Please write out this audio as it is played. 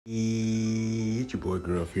It's your boy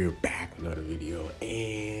Girl here, back with another video,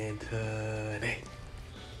 and today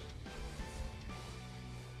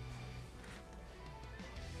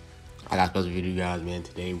I got a special video, guys. Man,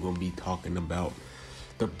 today we're gonna be talking about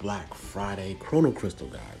the Black Friday Chrono Crystal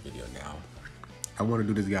guide video. Now, I want to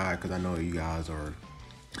do this guide because I know you guys are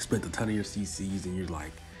spent a ton of your CCs, and you're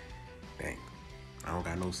like, dang, I don't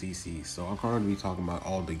got no CCs. So I'm going to be talking about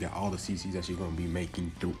all the CCs that you're gonna be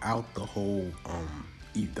making throughout the whole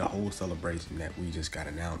celebration that we just got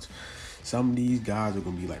announced. Some of these guys are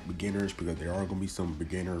gonna be like beginners because there are gonna be some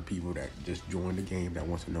beginner people that just joined the game that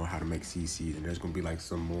wants to know how to make CCs, and there's gonna be like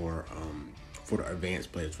some more for the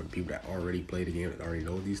advanced players, for the people that already play the game, that already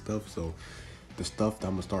know these stuff. So the stuff that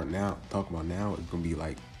I'm gonna talk about now is gonna be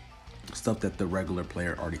like stuff that the regular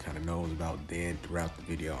player already kind of knows about. Then throughout the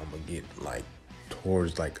video, I'm gonna get like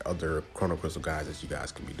towards like other Chrono Crystal guys that you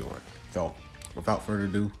guys can be doing. So without further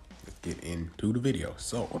ado, let's get into the video.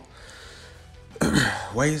 So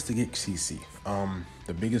ways to get CC.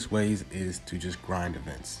 The biggest ways is to just grind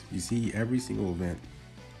events. You see, every single event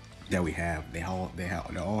that we have, they all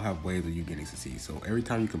have ways of you getting CC. So every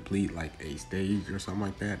time you complete like a stage or something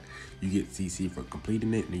like that, you get CC for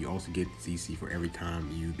completing it, and you also get CC for every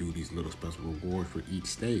time you do these little special rewards for each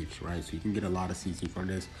stage, right? So you can get a lot of CC from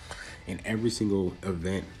this. And every single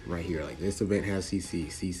event right here, like this event has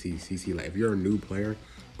CC. Like if you're a new player,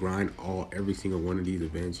 grind every single one of these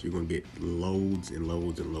events, you're gonna get loads and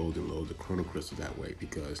loads and loads and loads of Chrono Crystals that way,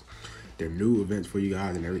 because they're new events for you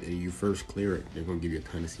guys, and everything you first clear it, they're gonna give you a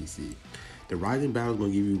ton of CC. The Rising Battle is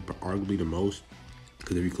gonna give you arguably the most,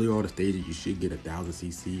 because if you clear all the stages, you should get 1,000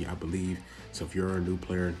 CC, I believe. So if you're a new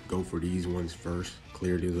player, go for these ones first.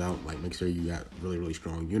 Clear these out. Like, make sure you got really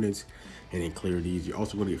strong units, and then clear these. You're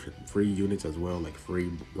also going to get free units as well, like free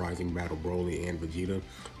Rising Battle Broly and Vegeta.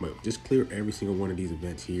 But just clear every single one of these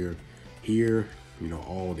events here. You know,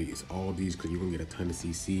 all these, because you're gonna get a ton of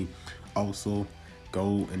CC. Also,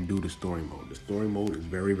 go and do the story mode. The story mode is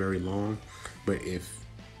very long, but if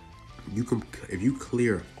you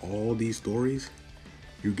clear all these stories,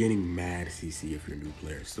 you're getting mad CC if you're a new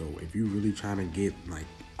player. So if you're really trying to get like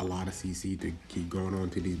a lot of CC to keep going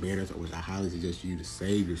on to these banners, which I highly suggest you to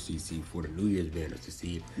save your CC for the New Year's banners to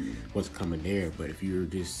see what's coming there. But if you're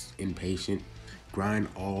just impatient, grind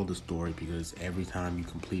all the story, because every time you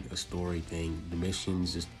complete a story thing, the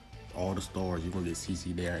missions, just all the stars, you're gonna get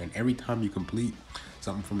CC there. And every time you complete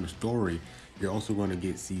something from the story, you're also gonna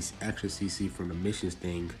get extra CC from the missions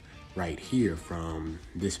thing right here, from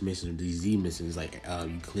this mission, these Z missions. Like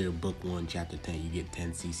you clear book 1 chapter 10, you get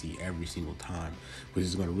 10 CC every single time, which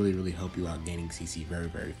is going to really help you out gaining CC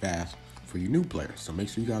very fast for you new players. So make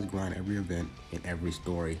sure you guys grind every event and every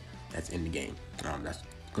story that's in the game. That's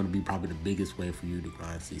going to be probably the biggest way for you to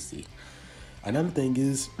grind CC. Another thing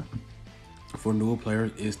is, for newer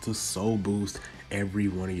players, is to soul boost every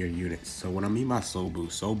one of your units. So what I mean by soul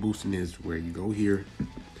boosting is where you go here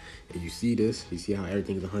and you see this, you see how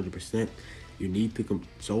everything is 100%. You need to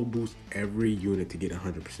soul boost every unit to get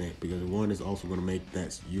 100%, because one is also going to make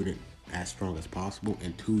that unit as strong as possible,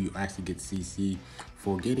 and two, you actually get CC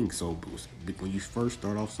for getting soul boost. When you first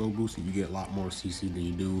start off soul boosting, you get a lot more CC than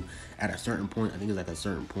you do at a certain point. I think it's like a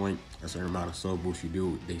certain point, a certain amount of soul boost you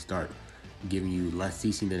do, they start giving you less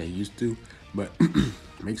CC than they used to. But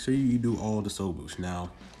make sure you do all the soul boosts.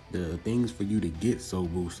 Now, the things for you to get soul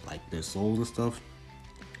boost, like the souls and stuff,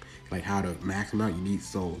 like how to max them out, you need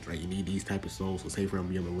souls, right? You need these type of souls. So say for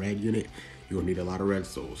example, you have a red unit, you're gonna need a lot of red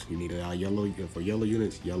souls. You need a lot of yellow, for yellow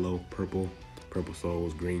units, yellow, purple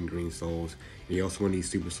souls, green souls. And you also gonna need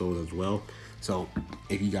super souls as well. So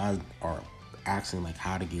if you guys are asking like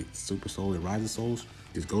how to get super souls and rising souls,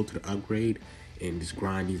 just go to the upgrade and just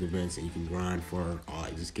grind these events, and you can grind for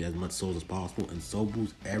just get as much souls as possible and soul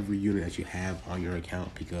boost every unit that you have on your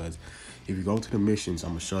account. Because if you go to the missions,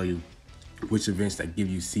 I'm gonna show you which events that give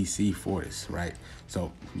you CC for this, right?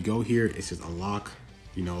 So you go here, it says unlock,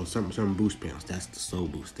 you know, some boost panels. That's the soul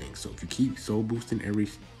boost thing. So if you keep soul boosting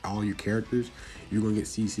all your characters, you're gonna get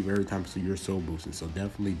CC every time so you're soul boosting. So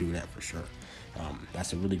definitely do that for sure.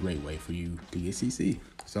 That's a really great way for you to get CC.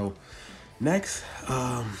 So next,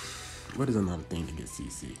 what is another thing to get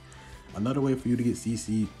CC? Another way for you to get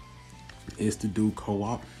CC is to do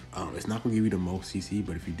co-op. It's not gonna give you the most CC,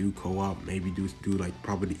 but if you do co-op, maybe do like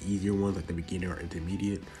probably the easier ones, like the beginner or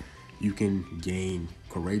intermediate, you can gain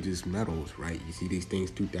courageous medals, right? You see these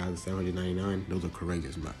things, 2,799, those are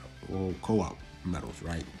courageous medals or co-op medals,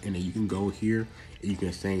 right? And then you can go here and you can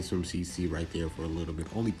exchange some CC right there for a little bit,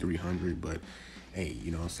 only 300, but hey,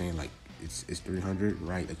 you know what I'm saying, like it's 300,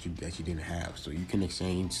 right, that you didn't have. So you can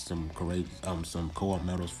exchange some some co-op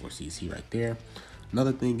medals for CC right there.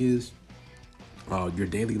 Another thing is, your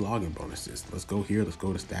daily login bonuses. Let's go here. Let's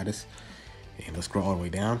go to status. And let's scroll all the way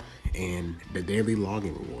down, and the daily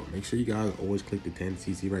login reward. Make sure you guys always click the 10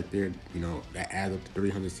 CC right there. You know, that adds up to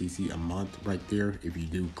 300 CC a month right there if you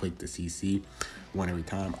do click the CC one every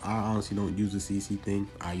time. I honestly don't use the CC thing.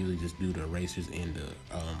 I usually just do the erasers and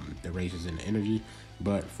the erasers and the energy.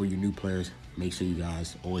 But for you new players, make sure you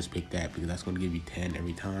guys always pick that, because that's going to give you 10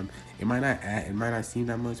 every time. It might not seem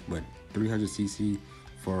that much, but 300 CC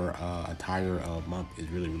for a entire month is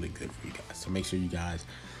really, really good for you guys. So make sure you guys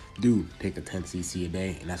do take the 10 CC a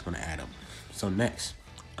day, and that's going to add up. So next,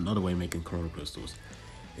 another way of making Chrono Crystals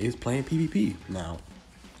is playing PvP. Now,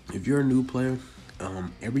 if you're a new player,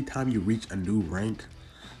 every time you reach a new rank,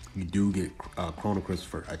 you do get Chrono Crystals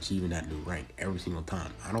for achieving that new rank every single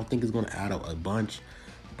time. I don't think it's going to add up a bunch,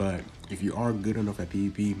 but if you are good enough at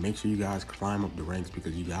PvP, make sure you guys climb up the ranks,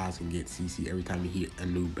 because you guys can get CC every time you hit a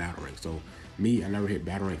new battle rank. So me, I never hit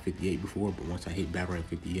battle rank 58 before, but once I hit battle rank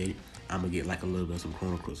 58, I'm gonna get like a little bit of some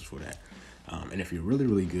Chrono Crystals for that. And if you're really,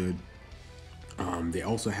 really good, they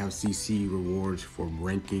also have CC rewards for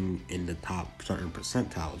ranking in the top certain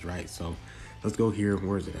percentiles, right? So let's go here.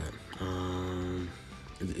 Where is it at?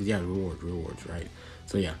 Yeah, rewards, right?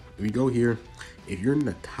 So yeah, if you go here, if you're in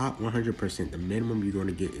the top 100%, the minimum you're going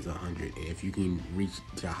to get is 100, and if you can reach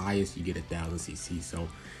the highest, you get 1,000 CC. So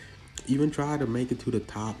even try to make it to the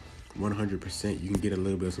top 100%. You can get a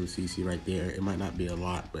little bit of some CC right there. It might not be a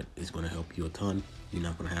lot, but it's going to help you a ton. You're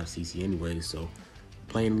not going to have CC anyway, so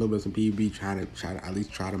playing a little bit of some PvP, try to at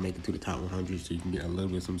least try to make it to the top 100, so you can get a little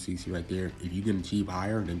bit of some CC right there. If you can achieve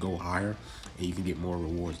higher, then go higher, and you can get more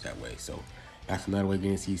rewards that way. So that's another way of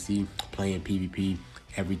getting CC. Playing PvP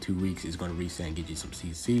every 2 weeks is going to reset and get you some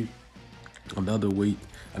CC. Another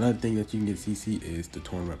thing that you can get CC is the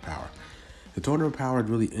tournament power. The tournament power is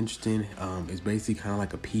really interesting. It's basically kind of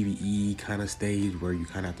like a PvE kind of stage where you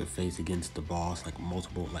kind of have to face against the boss like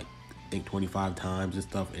multiple, like I think 25 times and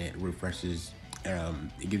stuff, and it refreshes.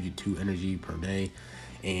 It gives you 2 energy per day,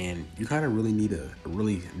 and you kind of really need a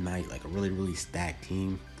really stacked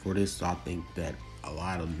team for this. So I think that a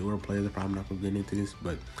lot of newer players are probably not gonna get into this,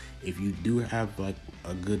 but if you do have like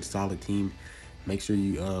a good solid team, make sure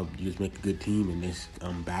you just make a good team and just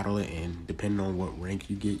battle it, and depending on what rank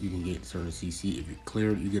you can get certain CC. If you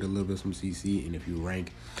clear it, you get a little bit of some CC, and if you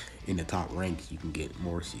rank in the top ranks, you can get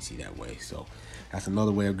more CC that way. So that's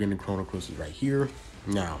another way of getting Chrono Crystals right here.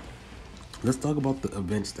 Now let's talk about the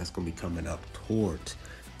events that's going to be coming up towards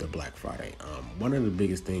the Black Friday. One of the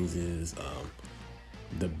biggest things is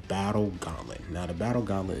the Battle Gauntlet. Now the Battle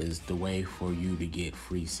Gauntlet is the way for you to get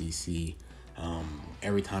free CC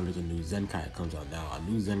every time there's a new Zenkai that comes out. Now a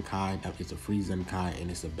new Zenkai, it's a free Zenkai, and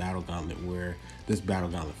it's a Battle Gauntlet where this Battle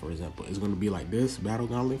Gauntlet, for example, is going to be like this Battle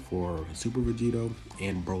Gauntlet for Super Vegito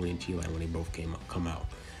and Broly and Chile when they both come out.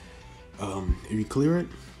 If you clear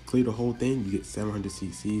the whole thing, you get 700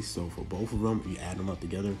 CC. So for both of them, if you add them up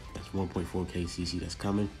together, that's 1.4k CC that's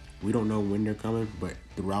coming. We don't know when they're coming, but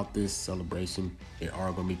throughout this celebration, they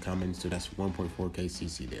are going to be coming. So that's 1.4k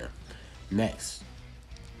CC there. Next,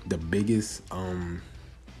 the biggest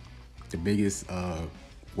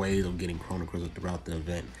way of getting Chrono Crystals throughout the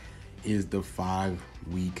event is the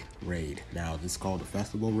 5-week raid. Now this is called the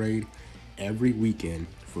Festival Raid. Every weekend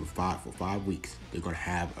for 5 weeks, they're gonna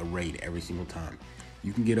have a raid every single time.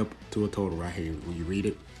 You can get up to a total right here. When you read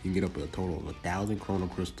it, you can get up to a total of 1,000 Chrono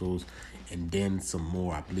Crystals and then some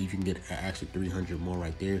more. I believe you can get actually 300 more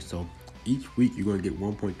right there. So each week you're gonna get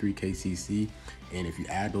 1.3k CC, and if you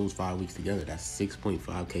add those 5 weeks together, that's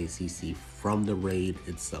 6.5k CC from the raid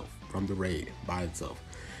itself, by itself,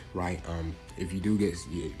 right? If you do get,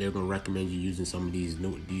 they're gonna recommend you using some of these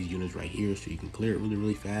units right here, so you can clear it really,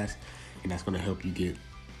 really fast, and that's gonna help you get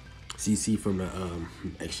CC from the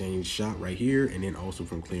exchange shop right here, and then also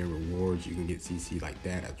from clearing rewards you can get CC like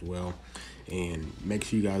that as well. And make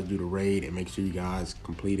sure you guys do the raid, and make sure you guys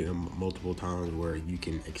complete it multiple times where you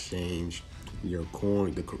can exchange your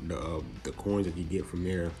coin, the coins that you get from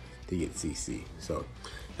there to get CC. So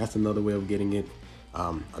that's another way of getting it.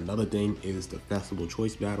 Another thing is the festival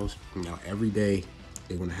choice battles. Now every day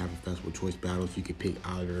they're gonna have a festival choice battles. You can pick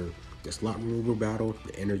either the slot removal battle,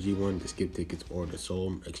 the energy one, the skip tickets, or the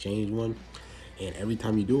soul exchange one. And every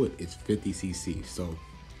time you do it, it's 50 CC. So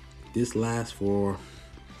this lasts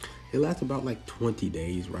about like 20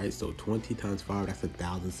 days, right? So 20 times 5, that's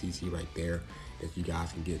 1,000 CC right there that you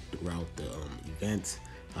guys can get throughout the events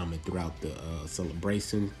and throughout the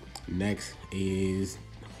celebration. Next is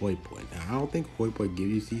Hoi Poi. Now I don't think Hoi Poi give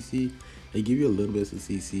you CC. They give you a little bit of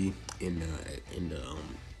CC in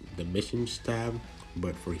the missions tab,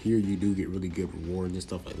 but for here you do get really good rewards and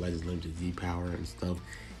stuff like Legends Limited Z Power and stuff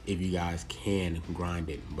if you guys can grind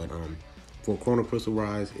it. But for Chrono Crystal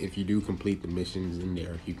wise, if you do complete the missions in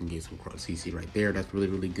there, you can get some CC right there. That's really,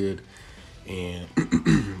 really good. And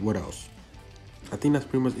what else? I think that's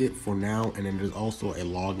pretty much it for now. And then there's also a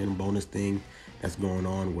login bonus thing that's going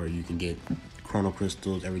on where you can get Chrono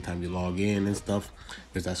Crystals every time you log in and stuff,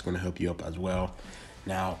 because that's going to help you up as well.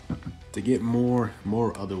 Now, to get more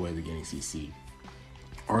other ways of getting CC,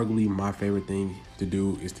 arguably my favorite thing to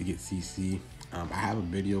do is to get CC. I have a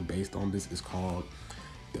video based on this. It's called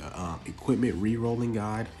the equipment re-rolling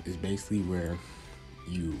guide. Is basically where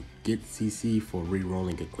you get CC for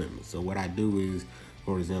re-rolling equipment. So what I do is,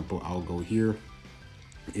 for example, I'll go here.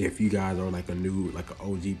 If you guys are like an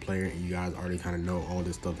OG player and you guys already kind of know all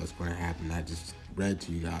this stuff that's going to happen, I just read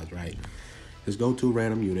to you guys, right? Just go to a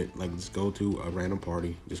random unit, like just go to a random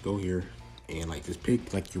party, just go here and like just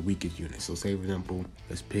pick like your weakest unit. So say for example,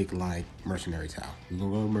 let's pick like Mercenary Towel. We're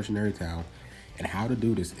gonna go to Mercenary Towel, and how to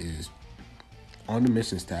do this is on the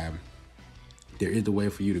missions tab, there is a way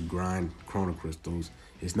for you to grind Chrono Crystals.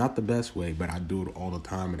 It's not the best way, but I do it all the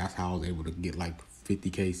time, and that's how I was able to get like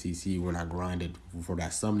 50k CC when I grinded for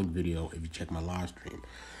that summoning video, if you check my live stream.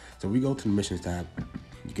 So we go to the missions tab,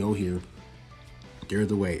 you go here, there's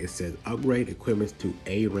the way it says upgrade equipment to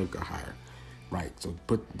A rank or higher, right? So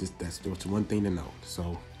put this, that's one thing to know.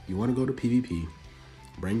 So you want to go to PvP,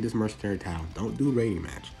 bring this Mercenary Towel, don't do rating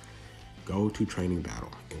match, go to training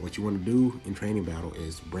battle. And what you want to do in training battle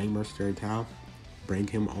is bring Mercenary Towel, bring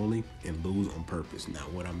him only, and lose on purpose. Now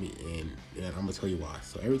what I mean, and I'm gonna tell you why.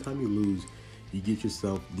 So every time you lose, you get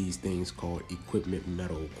yourself these things called equipment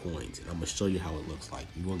metal coins, and I'm gonna show you how it looks like.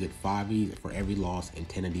 You're gonna get 5 of these for every loss and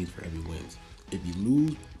 10 of these for every wins. If you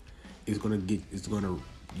lose, you're gonna get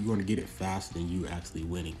it faster than you actually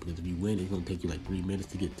winning, because if you win, it's gonna take you like 3 minutes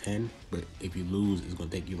to get 10, but if you lose, it's gonna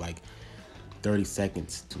take you like 30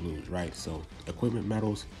 seconds to lose, right? So equipment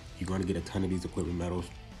medals, you're gonna get a ton of these equipment medals,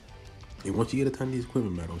 and once you get a ton of these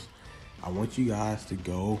equipment medals, I want you guys to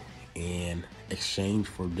go and exchange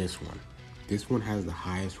for this one. This one has the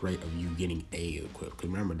highest rate of you getting A equipped. Because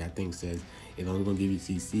remember, that thing says it's only going to give you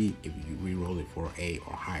CC if you re-roll it for A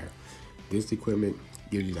or higher. This equipment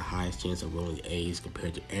gives you the highest chance of rolling A's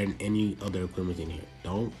compared to any other equipment in here.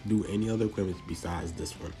 Don't do any other equipment besides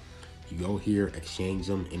this one. You go here, exchange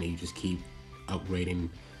them, and then you just keep upgrading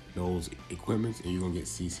those equipments, and you're going to get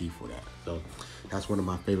CC for that. So that's one of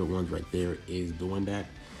my favorite ones right there, is doing that.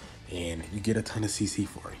 And you get a ton of CC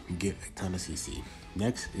for it. You get a ton of CC.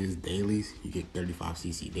 Next is dailies. You get 35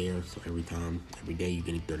 CC there. So every day you're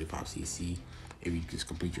getting 35 CC if you just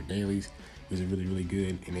complete your dailies, which is really, really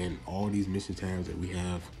good. And then all these mission tabs that we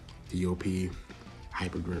have, DOP,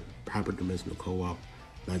 Hyperdimensional Co-op,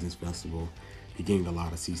 Legends Festival, you're getting a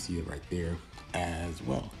lot of CC right there as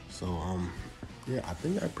well. So yeah, I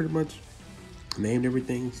think I pretty much named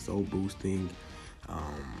everything. Soul boosting,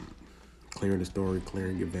 clearing the story,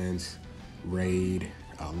 clearing events, raid,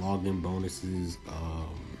 login bonuses,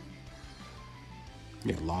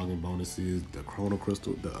 login bonuses, the Chrono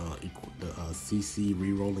Crystal, the CC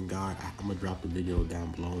re-rolling guide. I'm gonna drop the video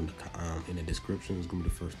down below in the description. It's gonna be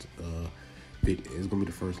the first it's gonna be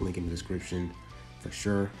the first link in the description for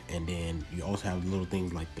sure. And then you also have little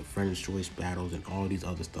things like the Friend's Choice battles and all these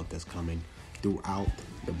other stuff that's coming throughout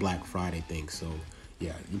the Black Friday thing. So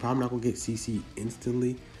yeah, you're probably not gonna get CC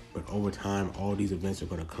instantly, but over time, all these events are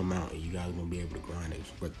going to come out and you guys are going to be able to grind it.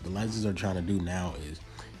 What the Legends are trying to do now is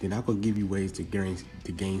they're not going to give you ways to gain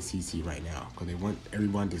CC right now, because they want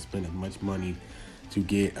everyone to spend as much money to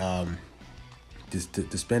get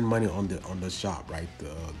to spend money on the shop, right?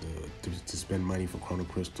 To spend money for Chrono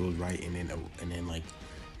Crystals, right? And then like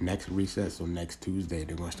next reset, so next Tuesday,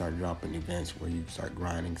 they're going to start dropping events where you start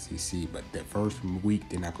grinding CC. But that first week,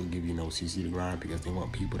 they're not going to give you no CC to grind, because they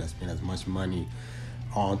want people to spend as much money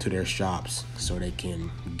onto their shops so they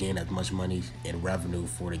can gain as much money and revenue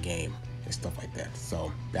for the game and stuff like that.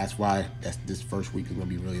 So that's why this first week is going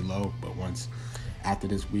to be really low, but once after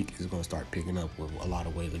this week, it's going to start picking up with a lot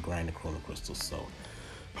of ways to grind the Chrono Crystals. So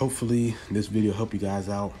hopefully this video helped you guys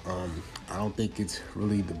out. I don't think it's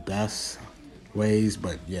really the best ways,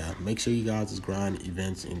 but yeah, make sure you guys just grind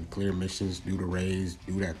events and clear missions, do the raids,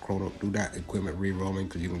 do that equipment re-rolling,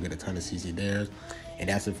 because you're gonna get a ton of CC there. And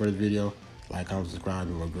that's it for this video. Like, comment, subscribe,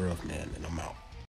 and my girl, man, and I'm out.